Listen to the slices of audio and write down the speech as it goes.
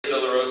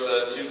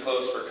too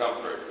close for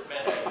comfort.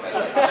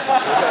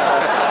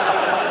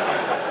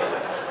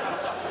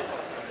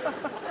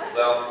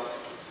 Well,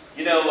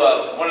 you know,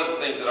 one of the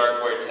things that our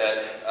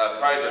quartet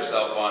prides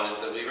ourselves on is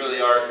that we really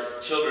are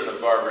children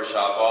of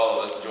Barbershop. All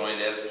of us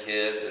joined as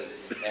kids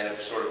and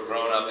have sort of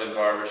grown up in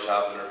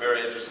Barbershop and are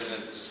very interested in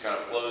it. It just kind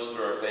of flows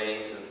through our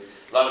veins. And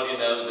a lot of you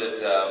know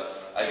that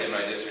I did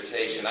my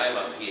dissertation. I am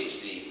a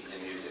PhD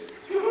in music.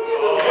 I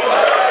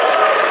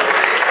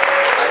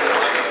know.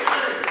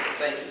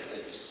 Thank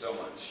you so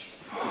much.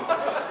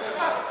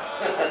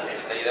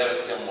 Hey, that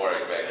was Tim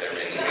Warwick back there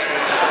making that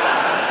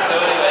sound. So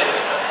anyway,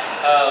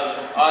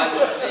 on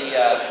the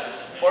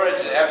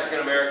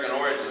African-American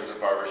origins of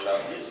barbershop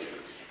music.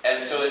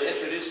 And so it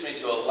introduced me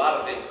to a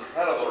lot of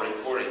incredible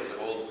recordings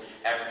of old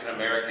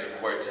African-American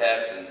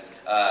quartets, and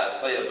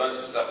played a bunch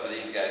of stuff for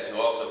these guys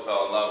who also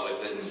fell in love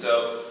with it. And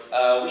so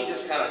we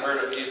just kind of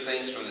heard a few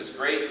things from this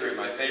great group,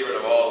 my favorite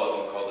of all of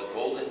them, called the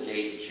Golden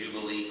Gate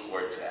Jubilee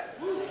Quartet.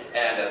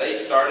 And they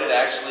started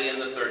actually in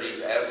the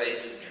 30s as a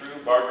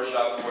true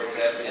barbershop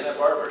quartet in a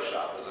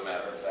barbershop, as a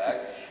matter of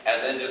fact,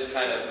 and then just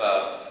kind of,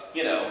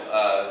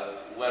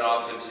 went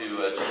off into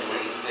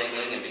Jubilee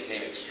singing and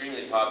became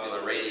extremely popular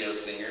radio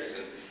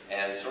singers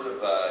and sort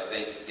of, I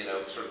think,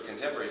 sort of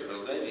contemporaries,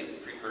 but maybe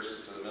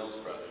precursors to the Mills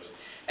Brothers.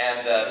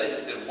 And they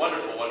just did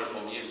wonderful,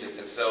 wonderful music.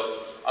 And so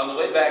on the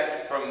way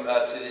back from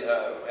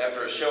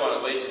after a show on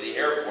the way to the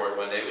airport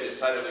one day, we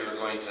decided we were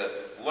going to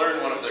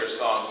learn one of their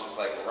songs just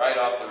like right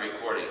off the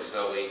recording.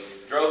 So we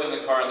drove in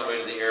the car on the way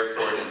to the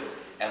airport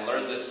and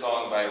learned this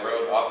song by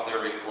rote off their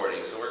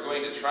recording. So we're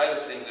going to try to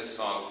sing this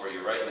song for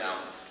you right now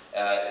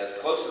as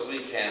close as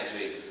we can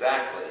to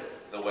exactly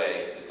the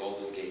way the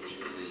Golden Gate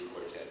Jubilee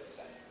Quartet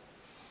sang.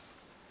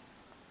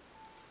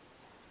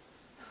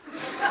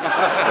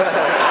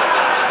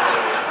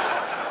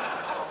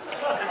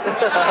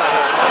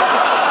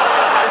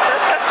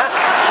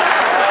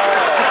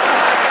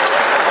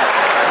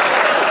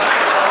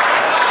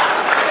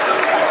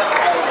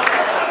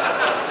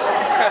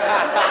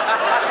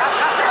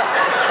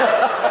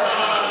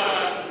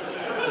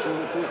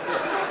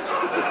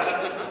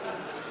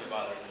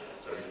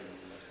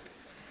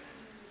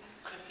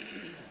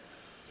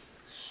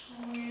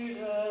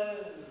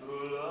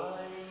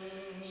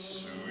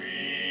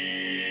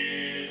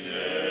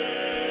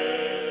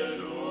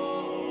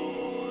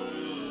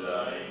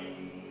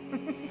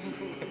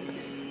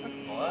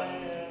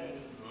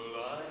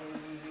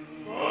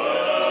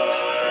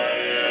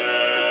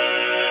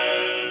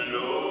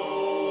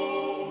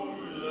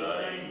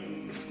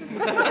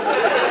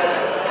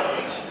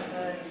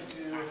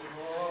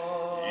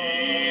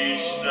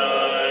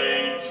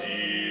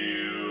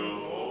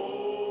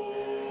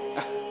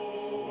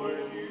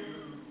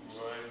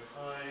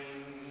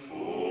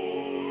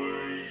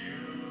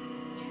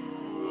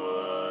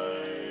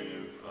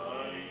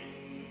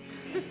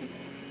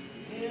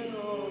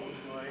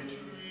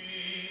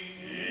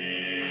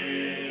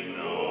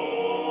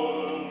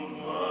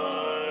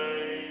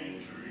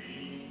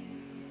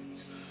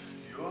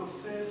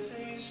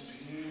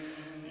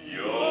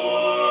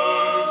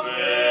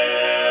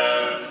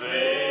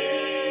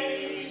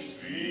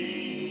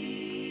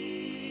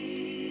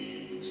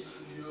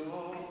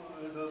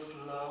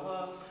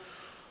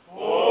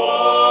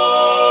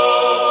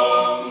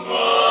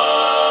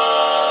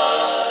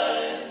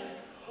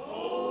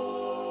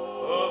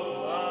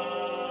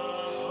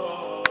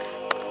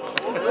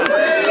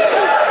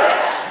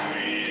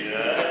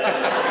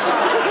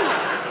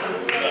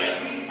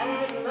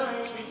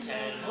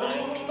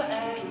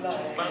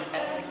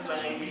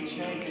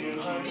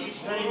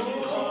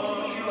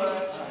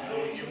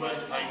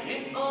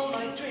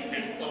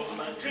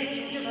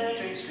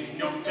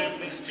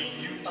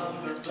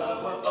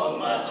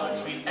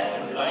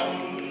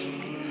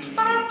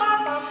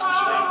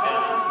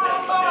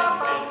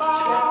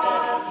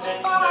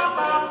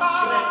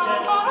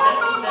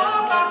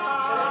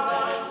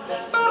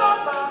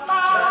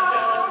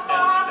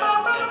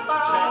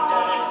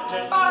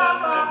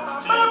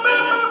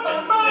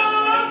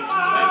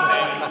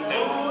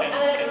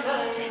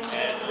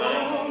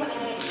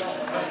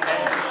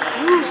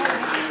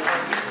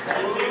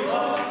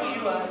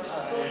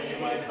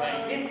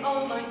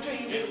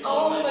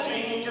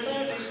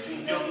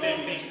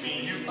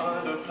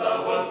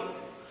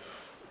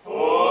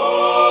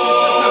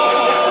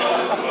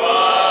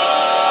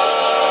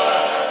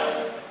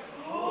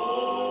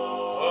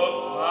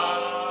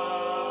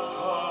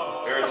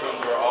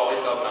 Baritones were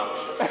always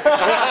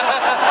obnoxious.